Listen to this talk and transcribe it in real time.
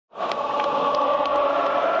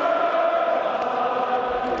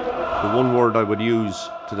The one word I would use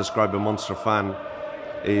to describe a Munster fan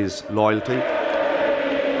is loyalty.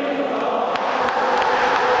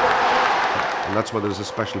 And that's why there's a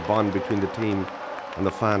special bond between the team and the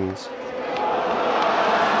fans.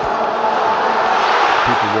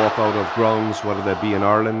 People walk out of grounds, whether they be in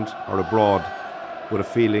Ireland or abroad, with a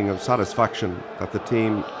feeling of satisfaction that the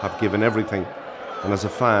team have given everything. And as a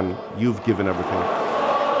fan, you've given everything.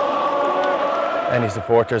 Any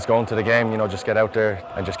supporters going to the game, just get out there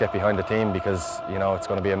and just get behind the team, because, it's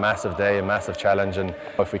going to be a massive day, a massive challenge, and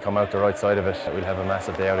if we come out the right side of it, we'll have a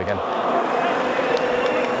massive day out again.